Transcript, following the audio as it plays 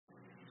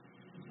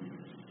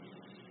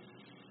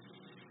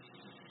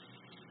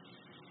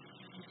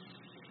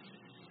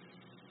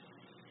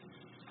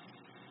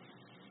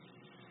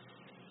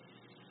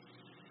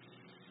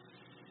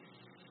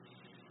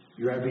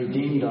You have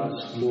redeemed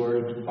us,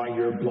 Lord, by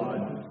your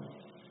blood,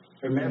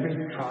 from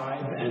every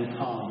tribe and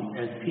tongue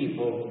and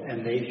people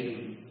and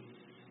nation,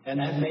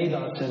 and have made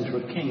us into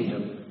a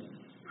kingdom,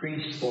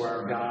 priests for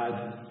our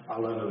God.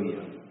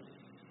 Alleluia.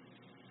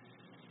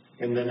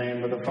 In the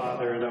name of the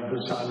Father, and of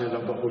the Son, and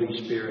of the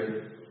Holy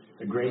Spirit,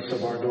 the grace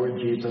of our Lord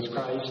Jesus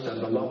Christ,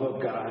 and the love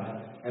of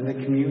God, and the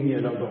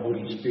communion of the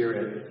Holy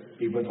Spirit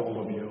be with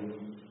all of you.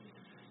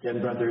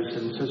 Then, brothers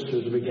and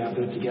sisters, we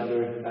gather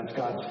together as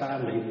God's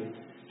family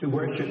to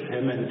worship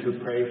him and to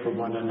pray for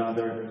one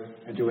another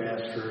and to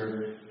ask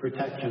for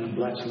protection and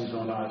blessings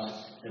on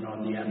us and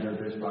on the end of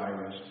this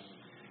virus.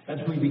 As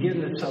we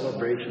begin this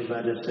celebration,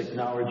 let us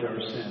acknowledge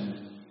our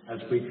sins as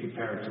we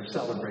prepare to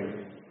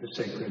celebrate the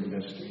sacred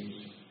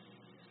mysteries.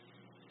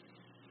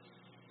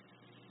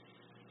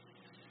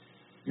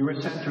 You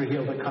were sent to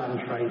heal the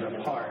contrite of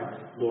heart.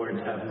 Lord,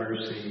 have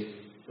mercy.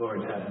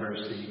 Lord, have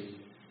mercy.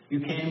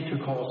 You came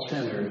to call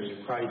sinners.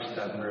 Christ,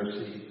 have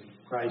mercy.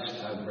 Christ,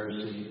 have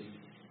mercy.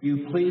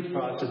 You plead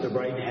for us at the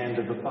right hand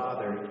of the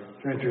Father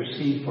to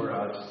intercede for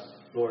us.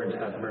 Lord,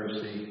 have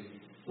mercy.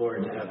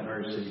 Lord, have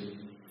mercy.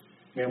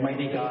 May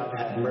Almighty God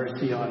have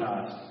mercy on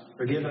us,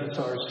 forgive us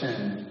our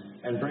sins,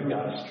 and bring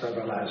us to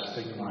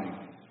everlasting life.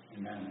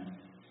 Amen.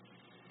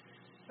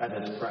 Let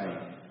us pray.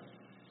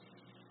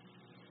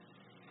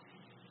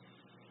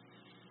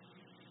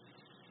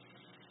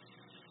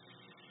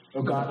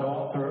 O God,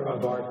 author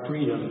of our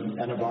freedom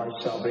and of our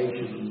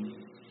salvation,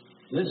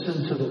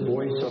 listen to the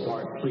voice of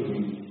our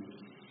pleading,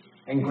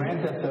 and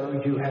grant that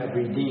those you have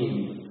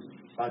redeemed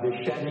by the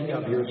shedding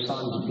of your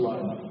Son's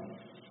blood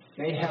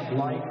may have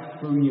life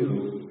through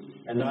you,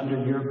 and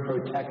under your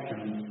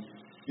protection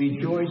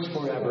rejoice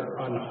forever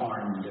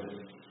unharmed.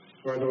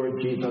 For our Lord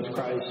Jesus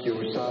Christ,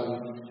 your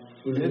Son,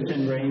 who lives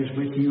and reigns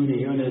with you in the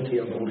unity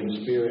of the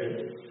Holy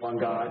Spirit, one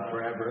God,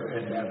 forever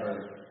and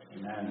ever.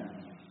 Amen.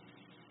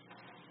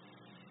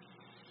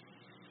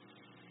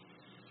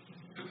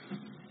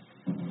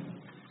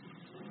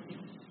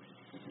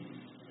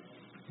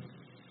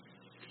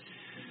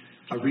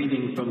 A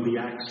reading from the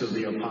Acts of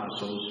the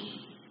Apostles.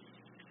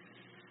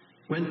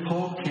 When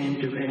Paul came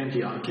to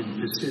Antioch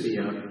in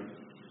Pisidia,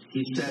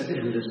 he said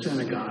in the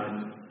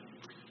synagogue,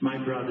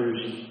 "My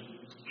brothers,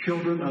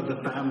 children of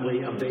the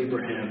family of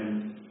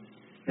Abraham,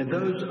 and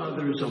those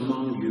others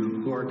among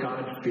you who are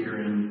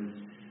God-fearing,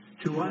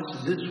 to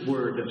us this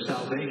word of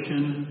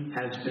salvation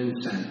has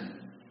been sent.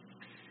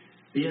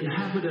 The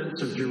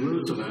inhabitants of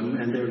Jerusalem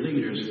and their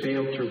leaders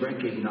failed to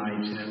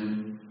recognize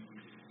him,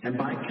 and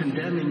by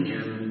condemning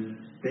him,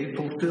 they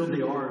fulfilled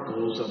the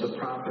oracles of the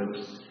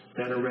prophets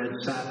that are read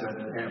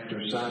Sabbath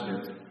after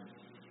Sabbath.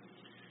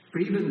 For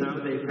even though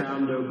they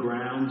found no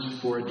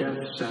grounds for a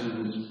death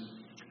sentence,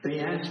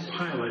 they asked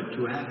Pilate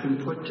to have him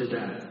put to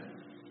death.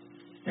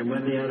 And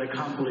when they had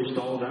accomplished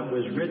all that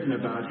was written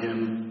about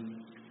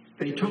him,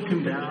 they took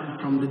him down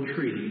from the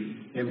tree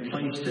and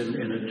placed him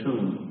in a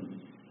tomb.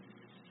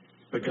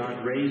 But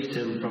God raised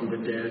him from the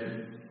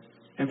dead,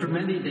 and for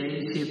many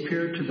days he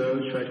appeared to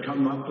those who had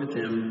come up with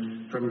him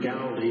from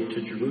Galilee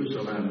to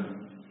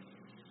Jerusalem.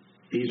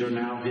 These are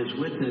now his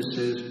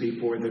witnesses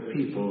before the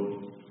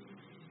people.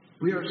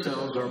 We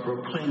ourselves are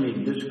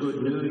proclaiming this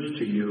good news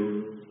to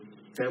you,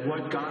 that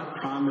what God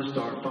promised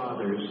our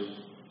fathers,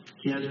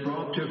 he has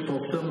brought to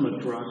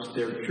fulfillment for us,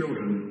 their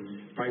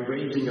children, by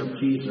raising up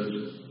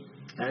Jesus,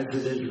 as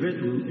it is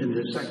written in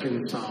the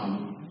second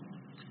Psalm,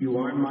 "You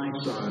are my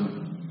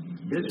son,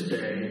 this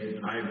day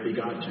I have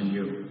begotten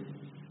you."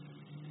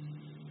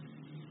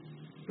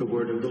 The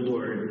word of the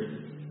Lord.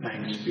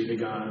 Thanks be to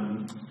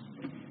God.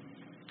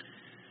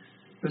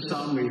 The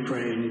psalm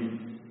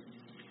refrain,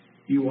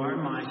 "You are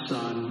my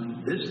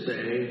son, this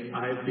day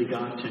I have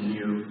begotten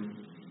you.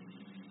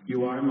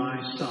 You are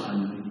my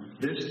son,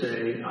 this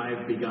day I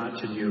have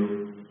begotten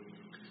you.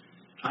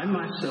 I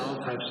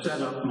myself have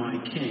set up my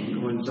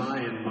king on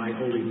Zion, my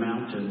holy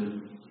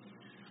mountain.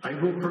 I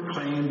will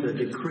proclaim the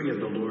decree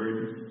of the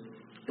Lord.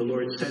 The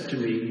Lord said to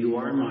me, you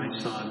are my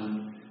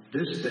son,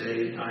 this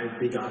day I have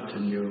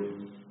begotten you.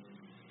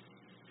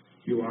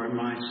 You are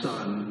my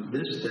son,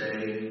 this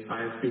day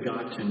I have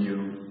begotten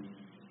you.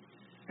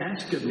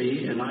 Ask of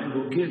me, and I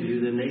will give you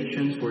the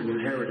nations for an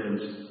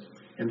inheritance,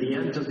 and the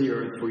ends of the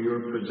earth for your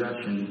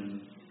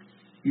possession.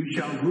 You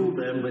shall rule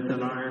them with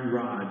an iron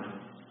rod.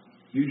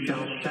 You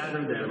shall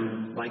shatter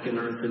them like an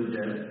earthen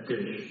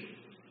dish.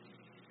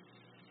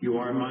 You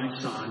are my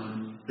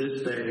son,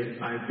 this day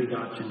I have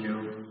begotten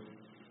you.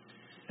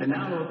 And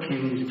now, O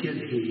kings, give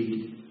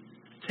heed.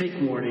 Take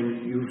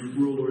warning, you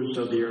rulers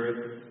of the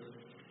earth.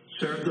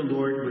 Serve the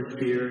Lord with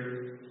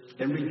fear,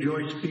 and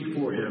rejoice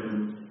before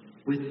him.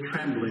 With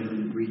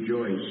trembling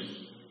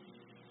rejoice.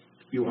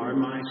 You are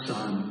my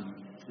son,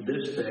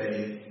 this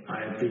day I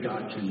have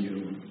begotten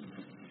you.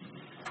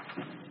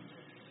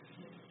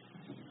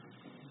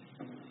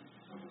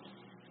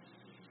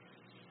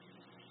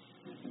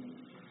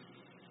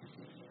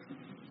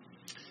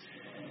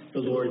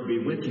 The Lord be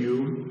with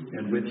you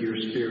and with your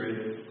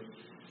spirit.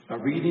 A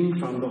reading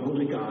from the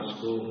Holy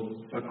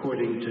Gospel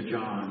according to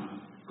John.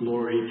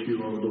 Glory to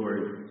you, O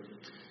Lord.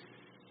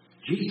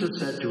 Jesus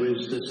said to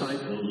his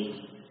disciples,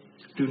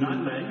 "Do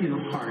not let your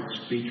hearts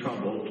be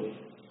troubled.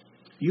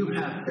 You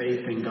have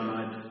faith in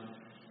God.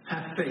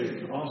 Have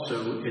faith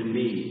also in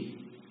me.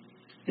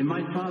 In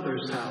my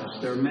Father's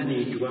house there are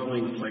many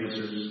dwelling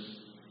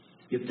places.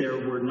 If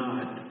there were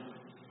not,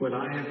 would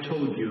I have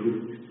told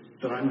you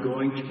that I'm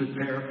going to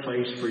prepare a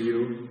place for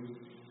you?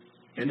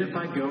 And if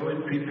I go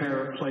and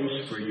prepare a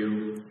place for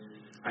you,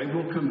 I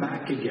will come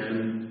back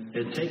again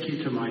and take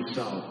you to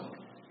myself,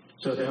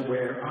 so that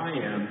where I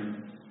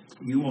am,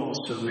 you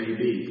also may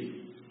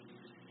be.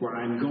 Where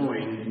I'm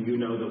going, you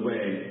know the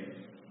way."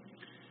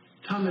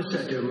 Thomas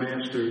said to him,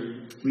 "Master,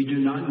 we do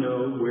not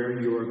know where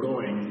you are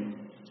going.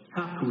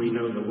 How can we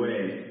know the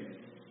way?"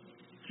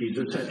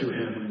 Jesus said to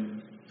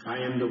him, "I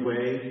am the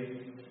way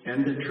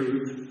and the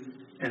truth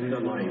and the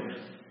life.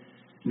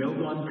 No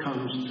one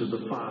comes to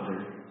the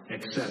Father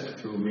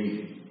except through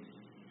me."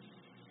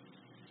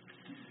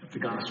 The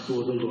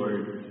Gospel of the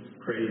Lord.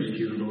 Praise to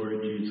you,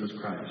 Lord Jesus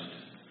Christ.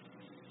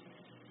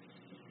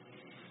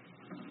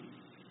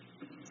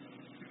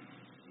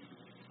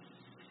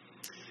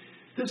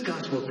 This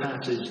Gospel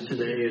passage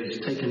today is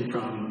taken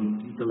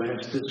from the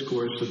last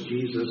discourse of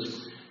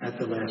Jesus at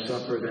the Last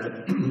Supper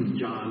that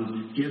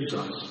John gives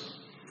us.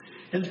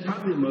 And it's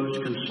probably the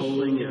most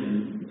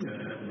consoling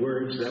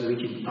words that we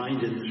can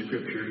find in the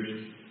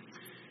Scriptures.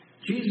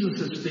 Jesus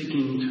is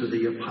speaking to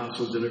the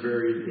apostles in a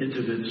very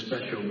intimate,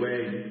 special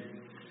way.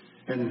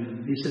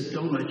 And he said,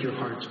 "Don't let your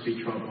hearts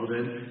be troubled."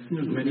 And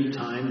many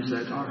times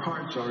that our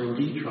hearts are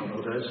indeed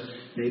troubled, as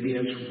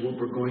what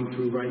we're going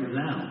through right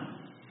now.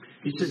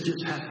 He said,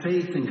 just have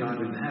faith in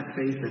God and have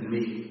faith in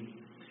me.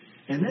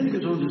 And then he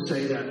goes on to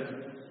say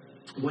that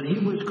what he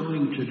was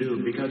going to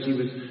do, because he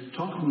was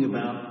talking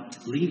about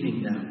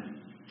leaving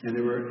them, and they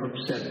were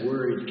upset,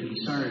 worried,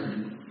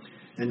 concerned.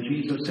 And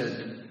Jesus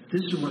said,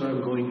 "This is what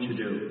I'm going to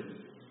do.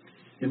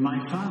 In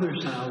my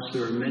Father's house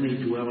there are many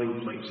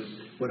dwelling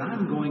places. What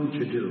I'm going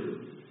to do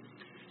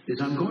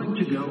is I'm going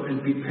to go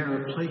and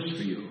prepare a place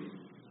for you."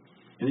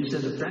 And he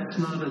said, if that's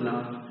not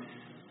enough,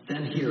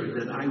 then hear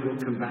that I will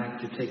come back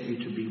to take you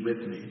to be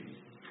with me.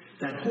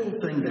 That whole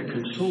thing, that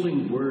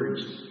consoling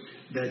words,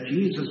 that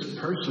Jesus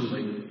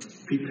personally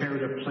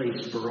prepared a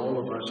place for all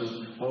of us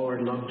and all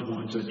our loved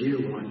ones, our dear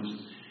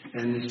ones.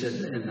 And he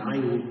said, and I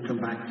will come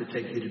back to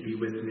take you to be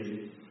with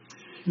me.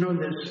 In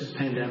this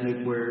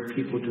pandemic where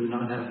people do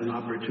not have an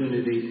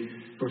opportunity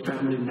for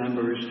family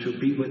members to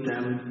be with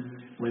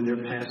them when they're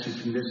passing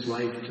from this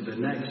life to the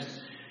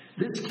next,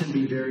 this can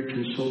be very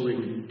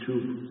consoling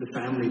to the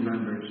family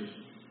members.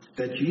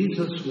 That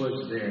Jesus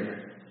was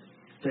there,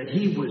 that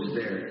he was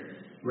there,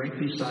 right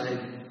beside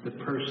the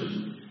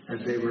person as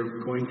they were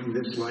going from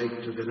this life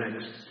to the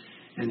next.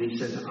 And he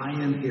said, I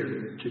am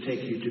here to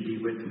take you to be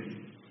with me.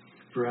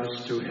 For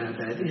us to have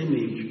that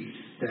image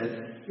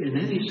that in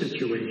any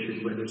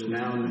situation, whether it's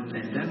now in the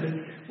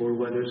pandemic or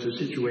whether it's a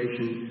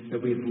situation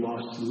that we've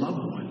lost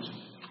loved ones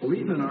or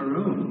even our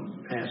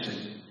own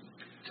passing,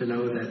 to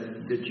know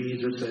that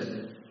Jesus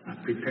said,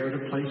 I've prepared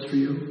a place for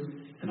you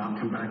and I'll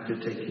come back to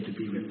take you to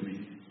be with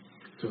me.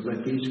 So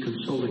let these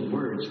consoling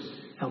words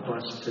help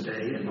us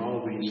today and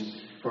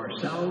always for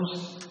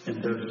ourselves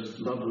and those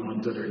loved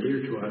ones that are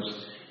dear to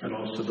us, and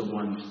also the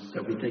ones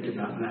that we think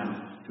about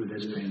now through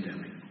this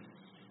pandemic.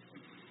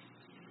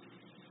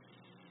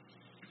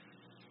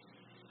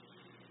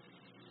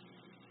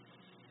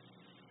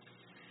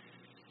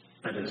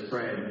 Let us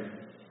pray.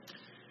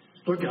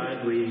 Lord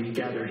God, we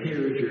gather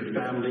here as your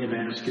family and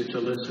ask you to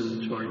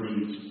listen to our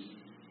needs.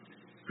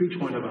 For each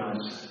one of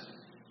us,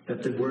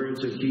 that the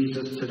words of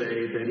Jesus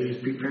today, that he's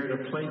prepared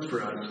a place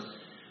for us,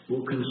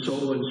 will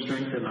console and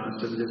strengthen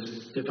us in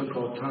this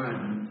difficult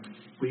time.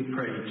 We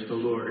pray to the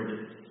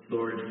Lord.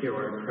 Lord, hear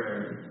our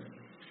prayer.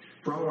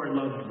 For all our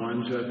loved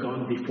ones who have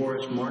gone before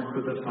us, marked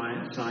with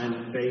a sign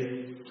of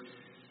faith,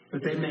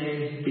 that they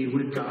may be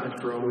with God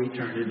for all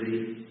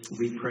eternity,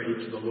 we pray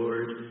to the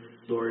Lord.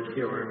 Lord,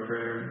 hear our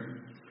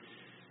prayer.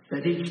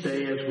 That each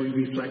day as we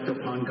reflect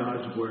upon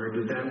God's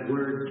word, that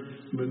word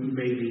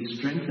may be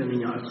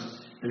strengthening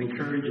us and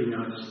encouraging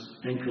us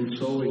and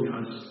consoling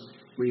us,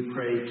 we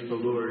pray to the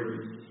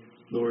Lord.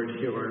 Lord,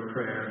 hear our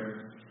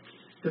prayer.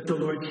 That the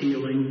Lord's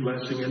healing,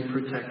 blessing, and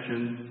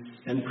protection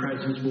and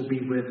presence will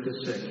be with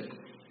the sick.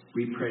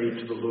 We pray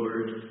to the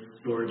Lord.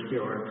 Lord,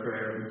 hear our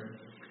prayer.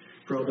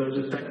 For all those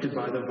affected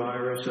by the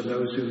virus and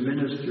those who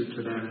minister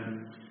to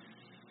them,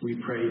 we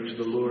pray to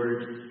the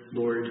Lord.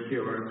 Lord,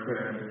 hear our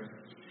prayer.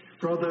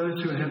 For all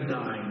those who have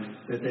died,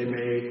 that they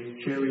may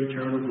share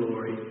eternal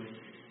glory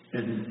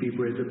and be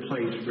with the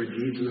place where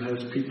Jesus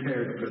has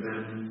prepared for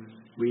them,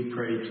 we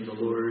pray to the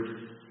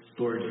Lord.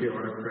 Lord, hear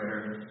our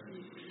prayer.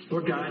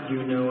 Lord God,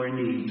 you know our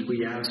needs.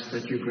 We ask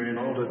that you grant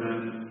all of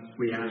them.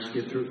 We ask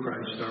it through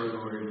Christ our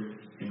Lord.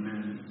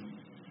 Amen.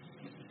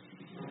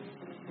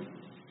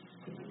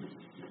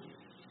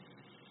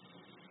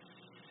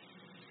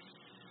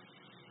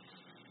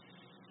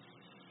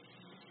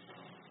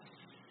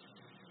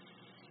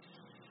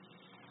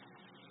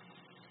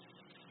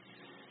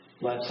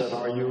 Blessed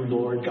are you,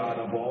 Lord God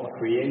of all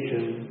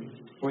creation,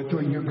 for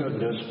through your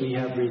goodness we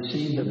have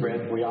received the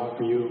bread we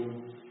offer you.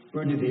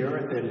 Fruit of the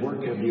earth and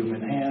work of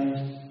human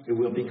hands, it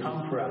will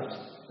become for us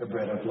the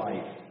bread of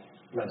life.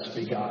 Blessed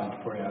be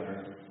God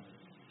forever.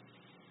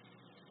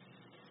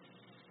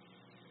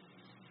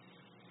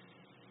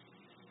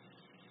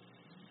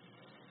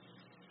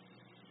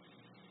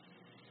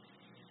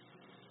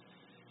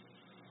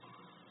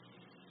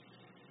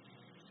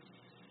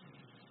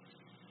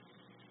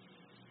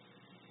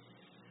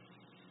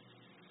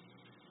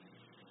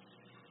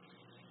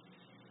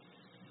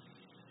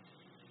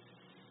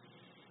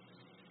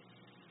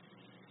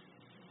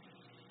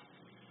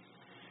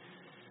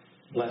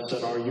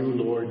 Blessed are you,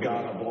 Lord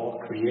God of all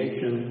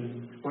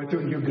creation, for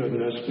through your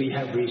goodness we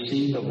have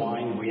received the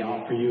wine we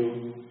offer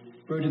you.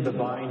 Fruit of the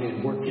vine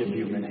and work of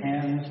human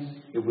hands,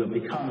 it will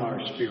become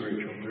our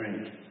spiritual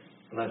drink.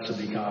 Blessed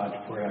be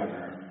God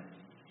forever.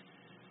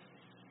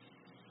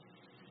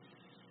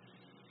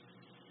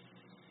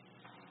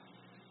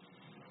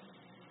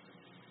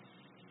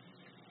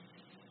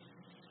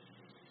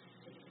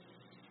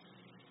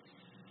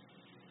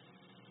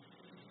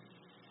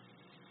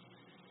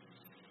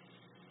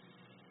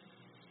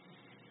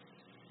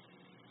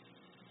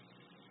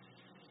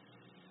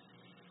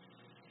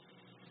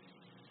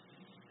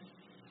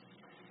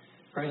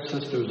 Pray,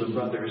 sisters and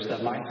brothers,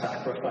 that my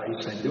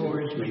sacrifice and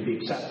yours may be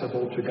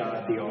acceptable to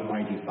God the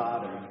Almighty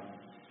Father.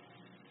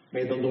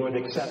 May the Lord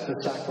accept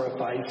the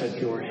sacrifice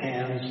at your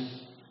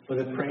hands for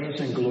the praise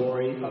and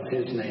glory of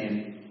his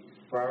name,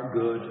 for our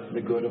good,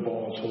 the good of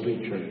all His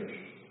holy church.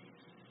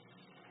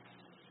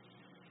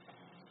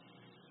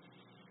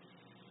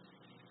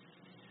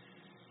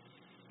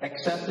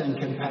 Accept in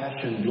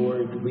compassion,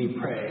 Lord, we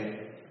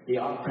pray, the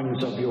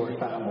offerings of your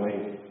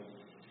family,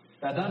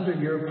 that under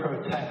your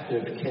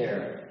protective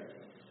care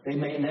they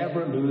may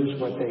never lose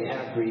what they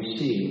have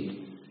received,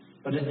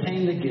 but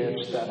attain the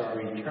gifts that are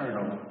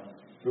eternal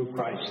through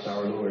Christ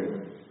our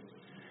Lord.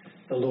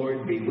 The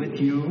Lord be with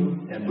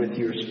you and with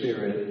your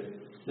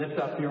spirit. Lift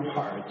up your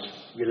hearts.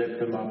 We lift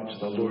them up to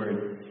the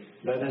Lord.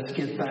 Let us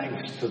give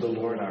thanks to the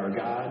Lord our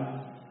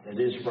God. It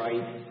is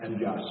right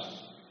and just.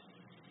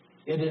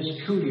 It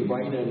is truly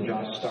right and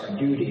just, our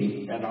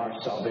duty and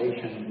our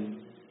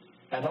salvation,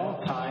 at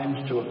all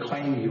times to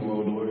acclaim you, O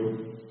Lord,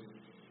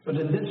 but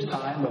at this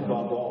time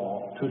above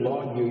all, to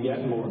laud you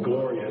yet more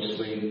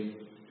gloriously.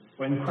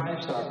 When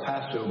Christ our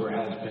Passover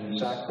has been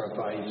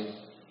sacrificed,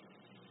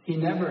 he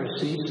never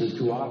ceases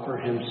to offer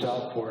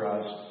himself for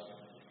us,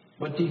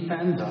 but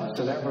defends us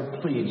and ever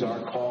pleads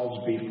our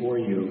cause before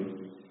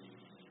you.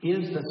 He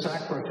is the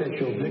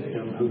sacrificial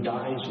victim who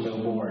dies no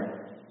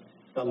more,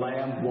 the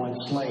Lamb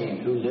once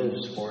slain who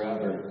lives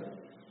forever.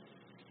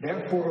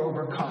 Therefore,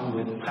 overcome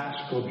with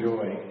paschal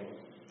joy,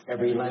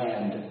 every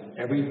land,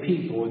 every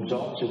people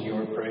exalts in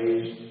your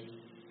praise,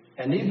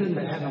 and even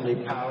the heavenly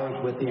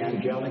powers with the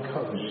angelic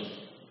host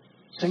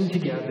sing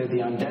together the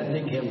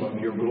unending hymn of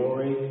your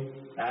glory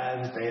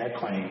as they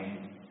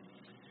acclaim.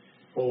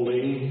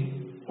 Holy,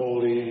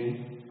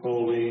 holy,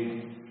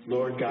 holy,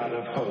 Lord God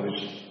of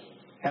hosts,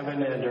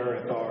 heaven and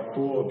earth are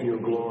full of your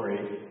glory.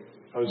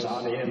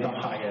 Hosanna in the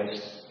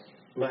highest.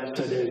 Blessed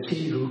is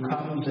he who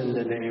comes in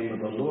the name of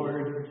the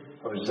Lord.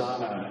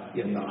 Hosanna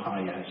in the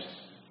highest.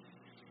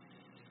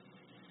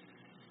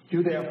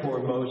 Do therefore,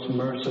 most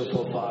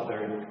merciful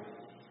Father,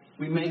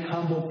 we make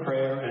humble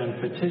prayer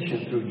and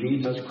petition through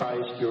Jesus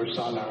Christ, your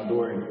Son, our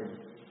Lord,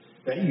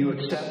 that you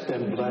accept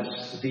and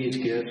bless these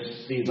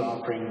gifts, these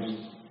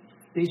offerings,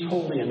 these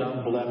holy and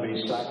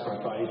unblemished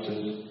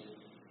sacrifices,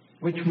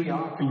 which we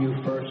offer you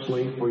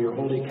firstly for your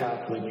holy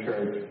Catholic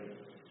Church.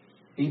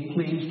 Be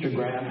pleased to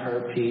grant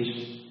her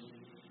peace,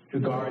 to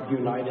guard,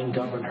 unite, and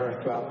govern her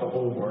throughout the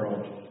whole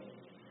world,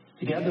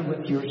 together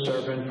with your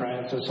servant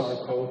Francis,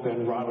 our Pope,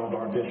 and Ronald,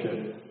 our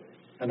Bishop,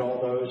 and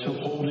all those who,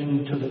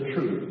 holding to the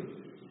truth,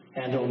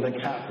 and on the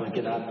Catholic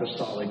and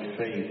Apostolic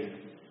faith.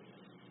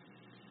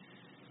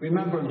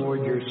 Remember,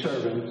 Lord, your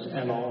servants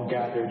and all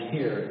gathered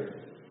here,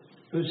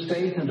 whose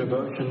faith and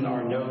devotion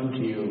are known to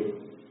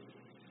you.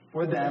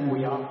 For them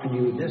we offer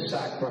you this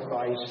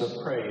sacrifice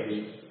of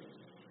praise,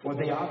 for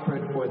they offer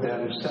it for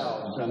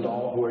themselves and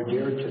all who are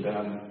dear to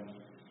them,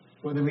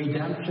 for the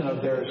redemption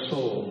of their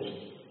souls,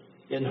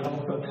 in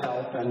hope of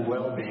health and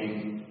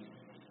well-being,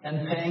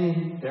 and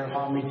paying their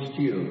homage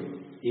to you,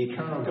 the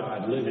eternal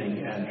God,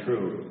 living and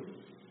true.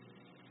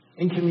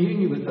 In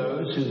communion with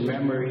those whose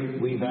memory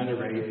we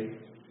venerate,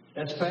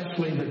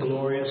 especially the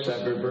glorious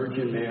ever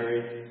Virgin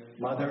Mary,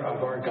 Mother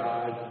of our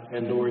God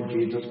and Lord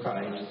Jesus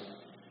Christ,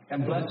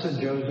 and blessed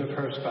Joseph,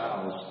 her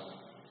spouse,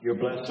 your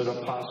blessed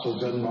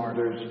apostles and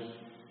martyrs,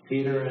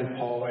 Peter and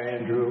Paul,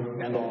 Andrew,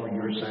 and all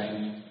your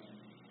saints,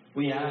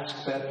 we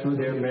ask that through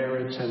their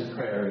merits and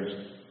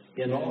prayers,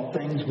 in all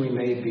things we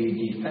may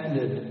be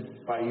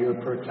defended by your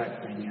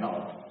protecting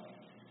help.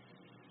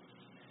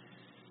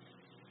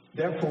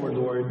 Therefore,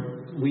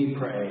 Lord, we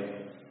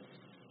pray,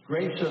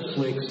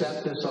 graciously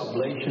accept this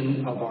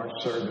oblation of our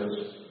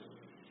service,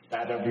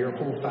 that of your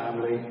whole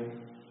family,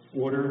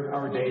 order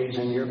our days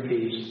in your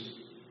peace,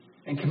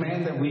 and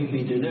command that we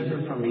be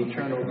delivered from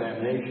eternal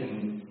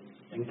damnation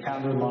and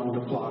counted among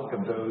the flock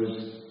of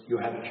those you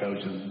have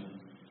chosen.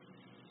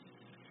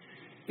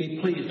 Be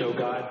pleased, O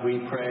God, we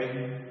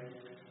pray,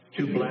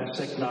 to bless,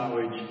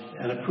 acknowledge,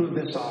 and approve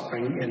this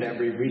offering in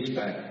every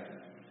respect.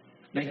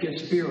 Make it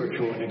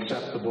spiritual and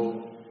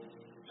acceptable,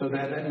 so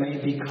that it may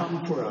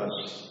become for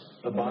us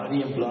the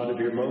body and blood of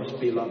your most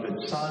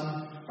beloved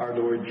Son, our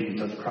Lord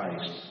Jesus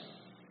Christ.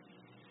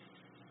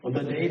 On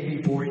the day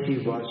before he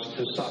was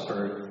to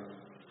suffer,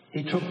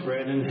 he took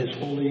bread in his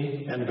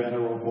holy and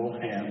venerable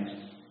hands,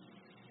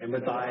 and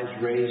with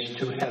eyes raised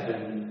to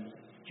heaven,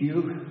 to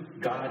you,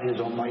 God, his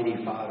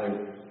almighty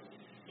Father,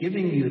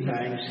 giving you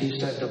thanks, he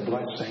said the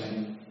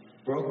blessing,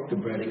 broke the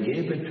bread, and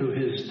gave it to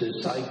his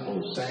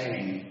disciples,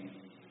 saying,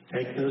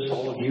 "Take this,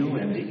 all of you,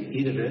 and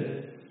eat of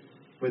it,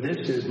 for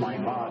this is my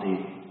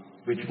body,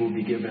 which will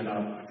be given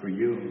up for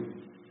you."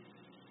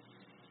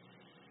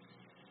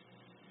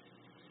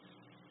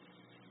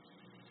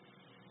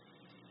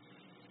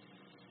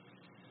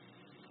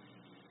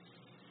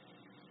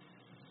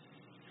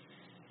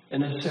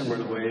 In a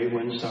similar way,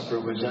 when supper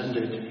was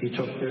ended, he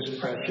took this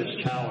precious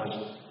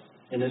chalice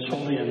in his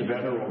holy and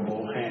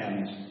venerable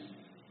hands,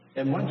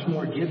 and once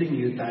more giving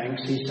you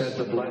thanks, he said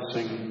the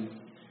blessing,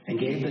 and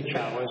gave the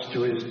chalice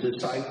to his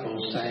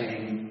disciples,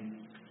 saying,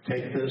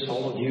 "Take this,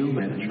 all of you,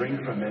 and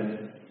drink from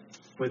it,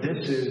 for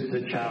this is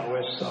the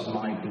chalice of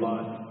my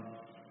blood,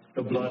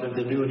 the blood of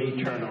the new and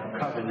eternal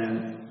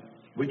covenant,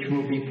 which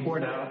will be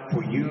poured out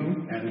for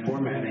you and for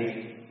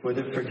many for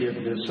the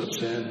forgiveness of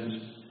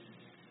sins.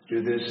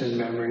 Do this in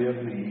memory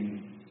of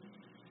me."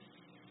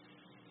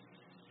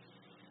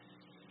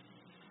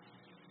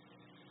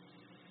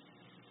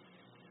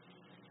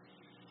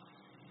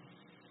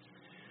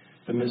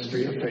 The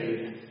mystery of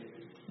faith.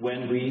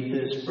 When we eat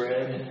this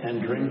bread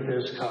and drink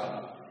this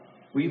cup,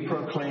 we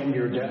proclaim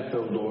your death,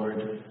 O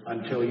Lord,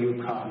 until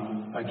you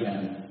come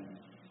again.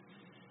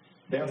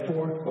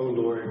 Therefore, O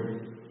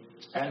Lord,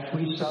 as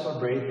we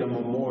celebrate the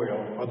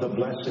memorial of the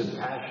blessed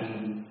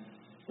Passion,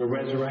 the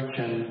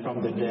resurrection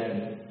from the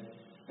dead,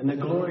 and the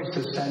glorious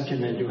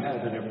ascension into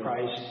heaven of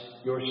Christ,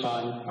 your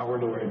Son, our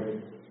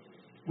Lord,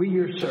 we,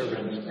 your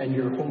servants and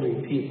your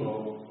holy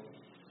people,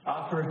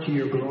 offer to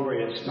your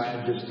glorious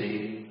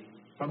majesty,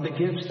 from the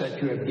gifts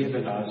that you have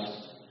given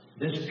us,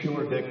 this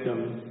pure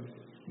victim,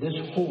 this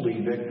holy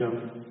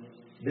victim,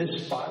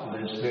 this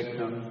spotless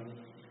victim,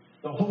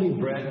 the holy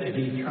bread of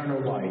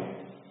eternal life,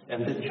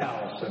 and the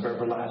chalice of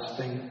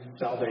everlasting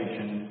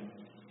salvation.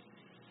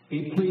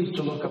 Be pleased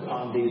to look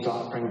upon these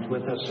offerings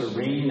with a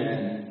serene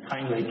and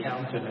kindly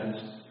countenance,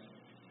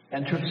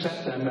 and to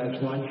accept them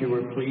as once you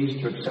were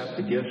pleased to accept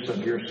the gifts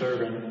of your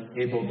servant,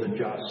 Abel the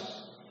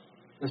just,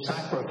 the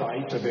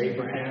sacrifice of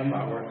Abraham,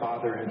 our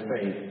father in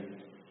faith,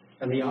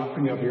 and the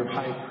offering of your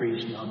high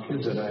priest,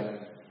 Melchizedek,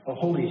 a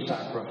holy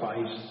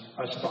sacrifice,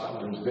 a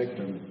spotless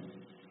victim.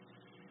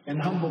 In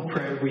humble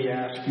prayer we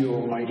ask you,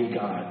 Almighty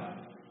God,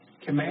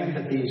 command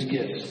that these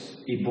gifts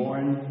be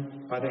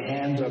borne by the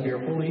hands of your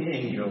holy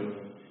angel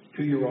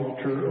to your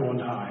altar on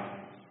high,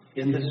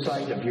 in the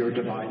sight of your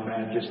divine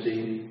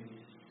majesty,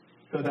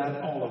 so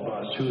that all of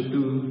us who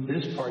through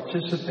this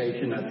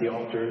participation at the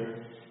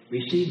altar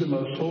receive the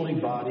most holy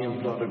body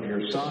and blood of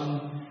your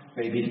Son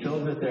may be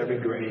filled with every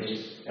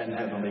grace and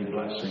heavenly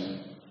blessing.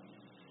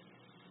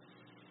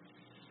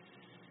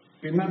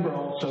 Remember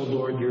also,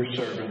 Lord, your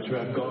servants who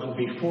have gone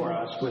before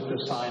us with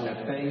the sign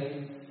of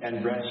faith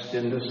and rest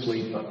in the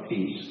sleep of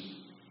peace.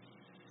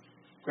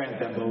 Grant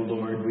them, O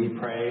Lord, we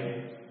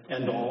pray,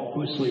 and all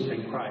who sleep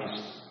in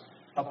Christ,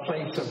 a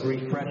place of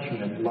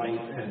refreshment, light,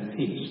 and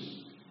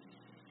peace.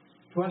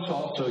 To us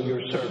also,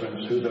 your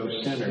servants, who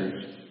though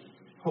sinners,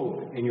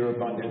 hope in your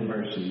abundant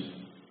mercy.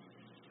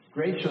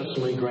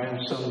 Graciously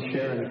grant some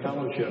share in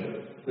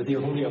fellowship with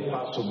your holy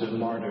apostles and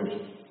martyrs,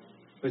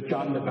 with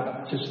John the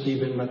Baptist,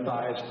 Stephen,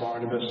 Matthias,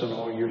 Barnabas, and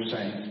all your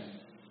saints.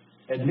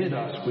 Admit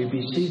us, we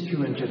beseech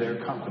you, into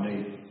their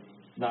company,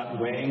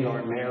 not weighing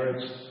our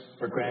merits,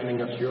 but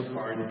granting us your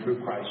pardon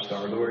through Christ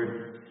our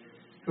Lord,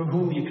 through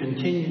whom you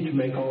continue to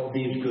make all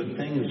these good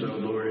things, O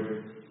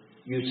Lord.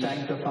 You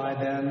sanctify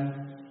them,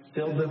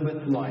 fill them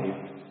with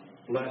life,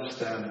 bless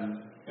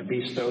them, and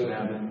bestow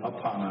them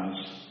upon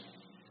us.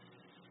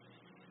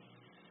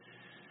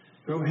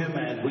 Through him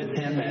and with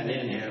him and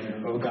in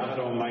him, O God,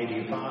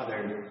 Almighty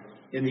Father,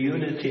 in the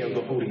unity of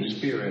the Holy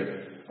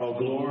Spirit, all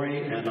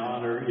glory and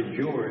honor is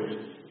yours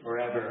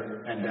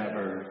forever and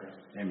ever.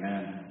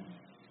 Amen.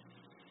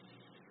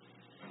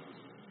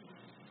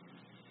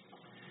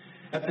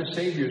 At the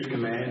Savior's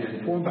command,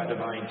 informed by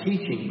divine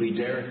teaching, we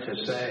dare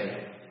to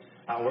say,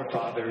 Our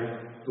Father,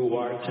 who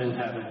art in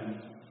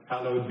heaven,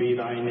 hallowed be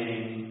thy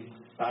name.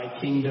 Thy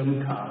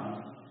kingdom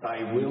come,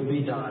 thy will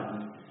be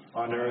done,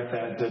 on earth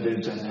as it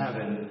is in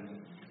heaven.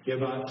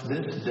 Give us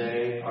this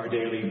day our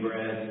daily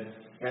bread,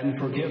 and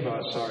forgive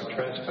us our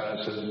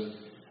trespasses,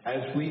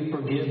 as we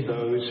forgive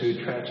those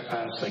who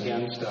trespass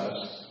against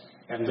us.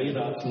 And lead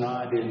us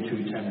not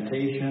into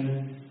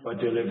temptation, but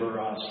deliver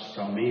us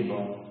from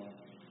evil.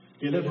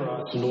 Deliver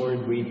us,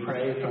 Lord, we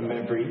pray, from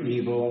every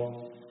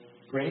evil.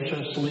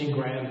 Graciously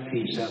grant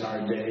peace in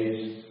our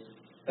days,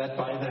 that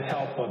by the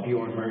help of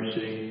your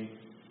mercy,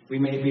 we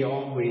may be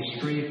always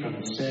free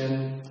from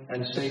sin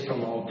and safe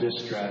from all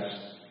distress,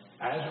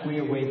 as we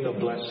await the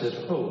blessed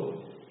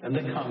hope and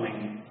the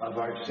coming of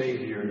our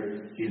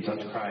Savior,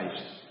 Jesus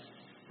Christ.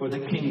 For the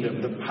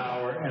kingdom, the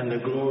power, and the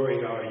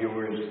glory are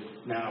yours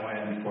now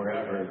and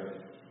forever.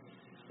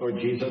 Lord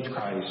Jesus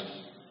Christ,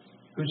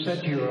 who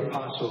said to your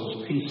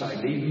apostles, "Peace I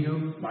leave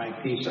you, my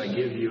peace I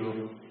give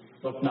you,"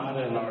 look not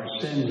on our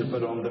sins,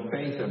 but on the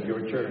faith of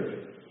your church,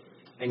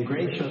 and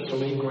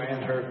graciously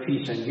grant her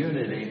peace and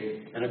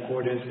unity in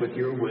accordance with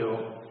your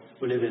will,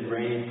 who live and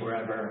reign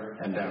forever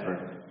and ever.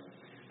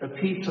 The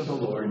peace of the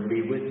Lord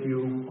be with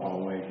you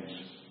always.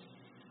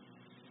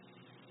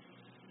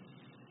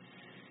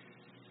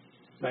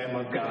 Lamb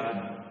of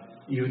God,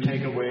 you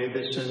take away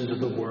the sins of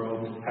the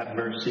world, have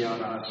mercy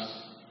on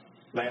us.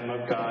 Lamb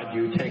of God,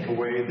 you take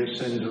away the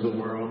sins of the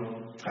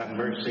world, have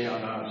mercy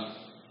on us.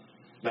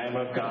 Lamb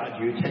of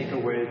God, you take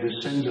away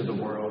the sins of the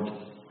world,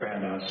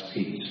 grant us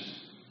peace.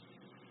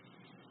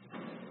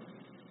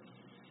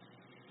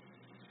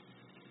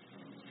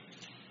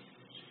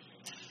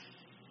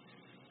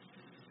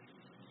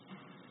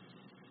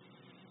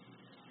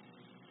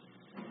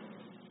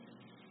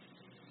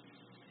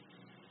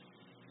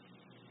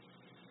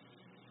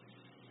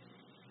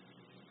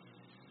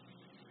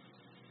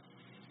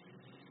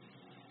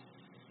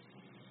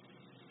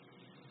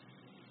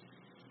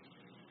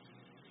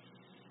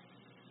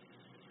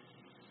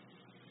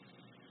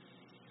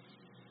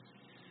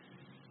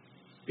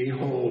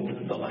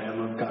 Behold the Lamb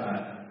of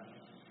God.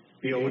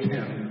 Behold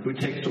him who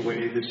takes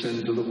away the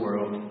sins of the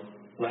world.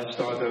 Blessed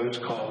are those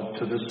called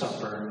to the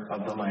supper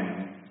of the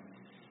Lamb.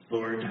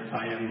 Lord,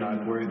 I am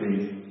not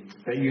worthy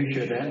that you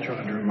should enter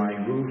under my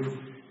roof,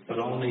 but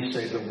only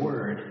say the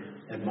word,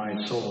 and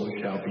my soul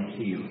shall be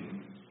healed.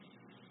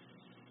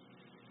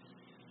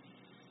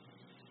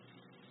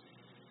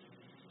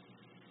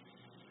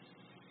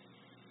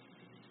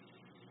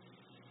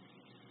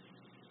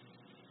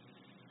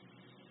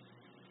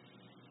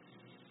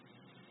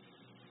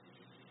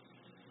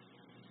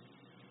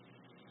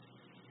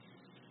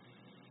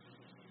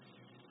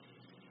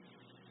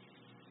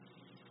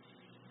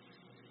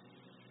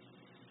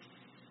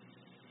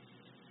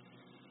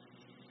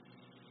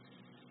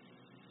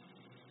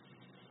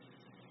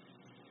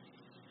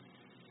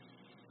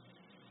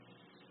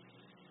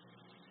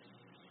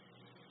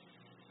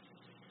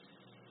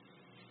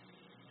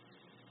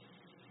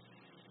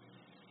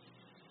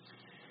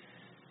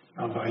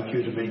 I invite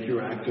you to make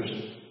your act of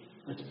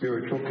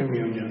spiritual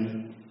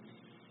communion.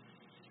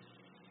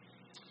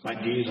 My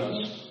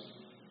Jesus,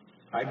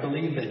 I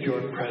believe that you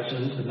are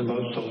present in the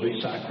Most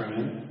Holy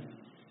Sacrament.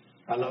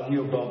 I love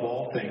you above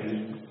all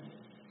things,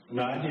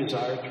 and I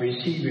desire to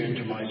receive you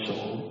into my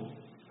soul.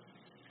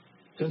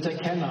 Since I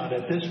cannot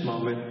at this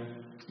moment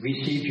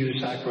receive you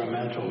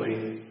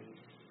sacramentally,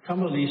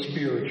 come at least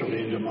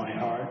spiritually into my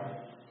heart.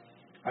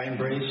 I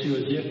embrace you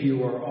as if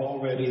you are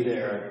already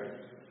there.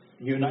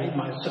 Unite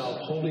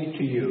myself wholly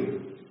to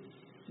you.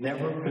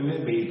 Never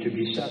permit me to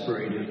be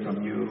separated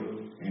from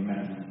you.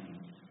 Amen.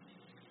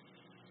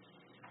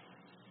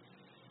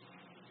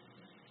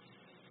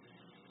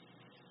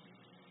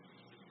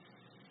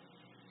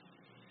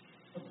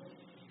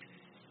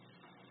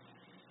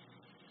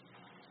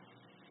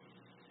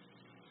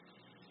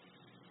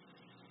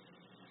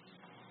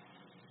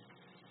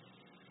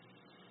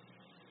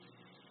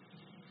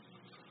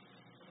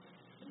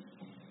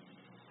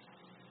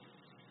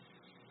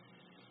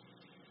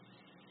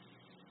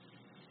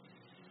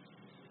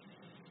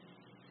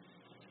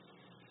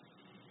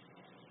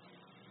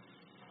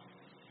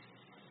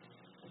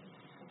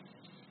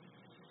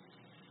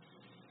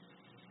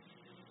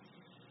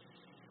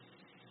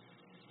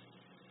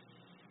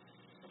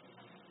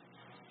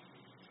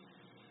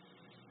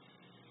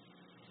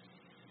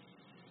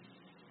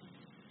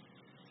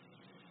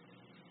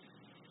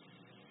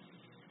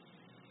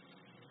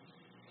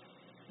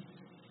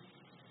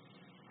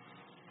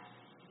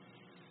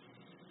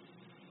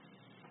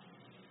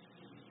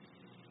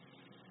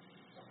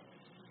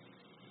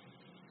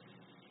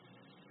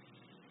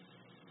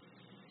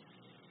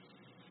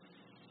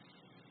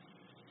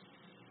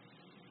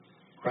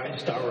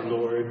 Christ our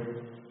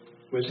Lord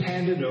was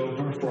handed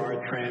over for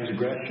our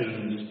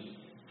transgressions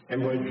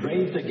and was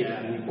raised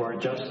again for our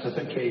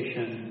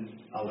justification.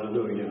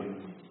 Alleluia.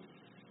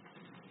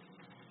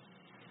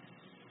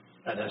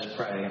 Let us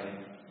pray.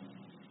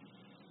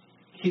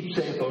 Keep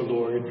safe, O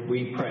Lord,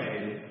 we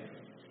pray,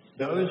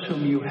 those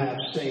whom you have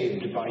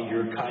saved by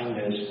your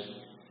kindness,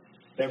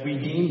 that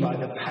redeemed by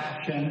the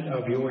passion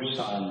of your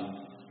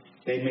Son,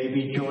 they may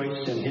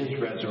rejoice in his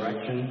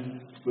resurrection,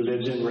 who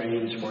lives and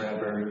reigns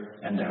forever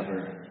and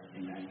ever.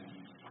 Amen.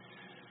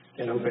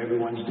 And I hope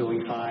everyone's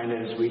doing fine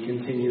as we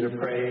continue to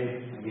pray.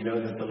 And we know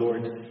that the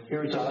Lord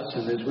hears us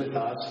and is with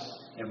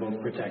us and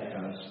will protect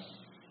us.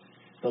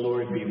 The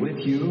Lord be with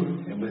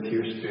you and with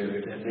your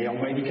spirit. And may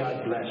Almighty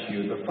God bless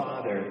you, the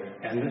Father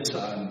and the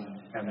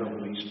Son and the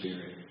Holy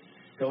Spirit.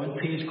 Go in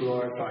peace,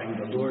 glorifying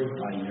the Lord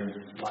by your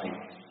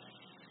life.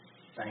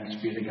 Thanks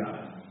be to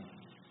God.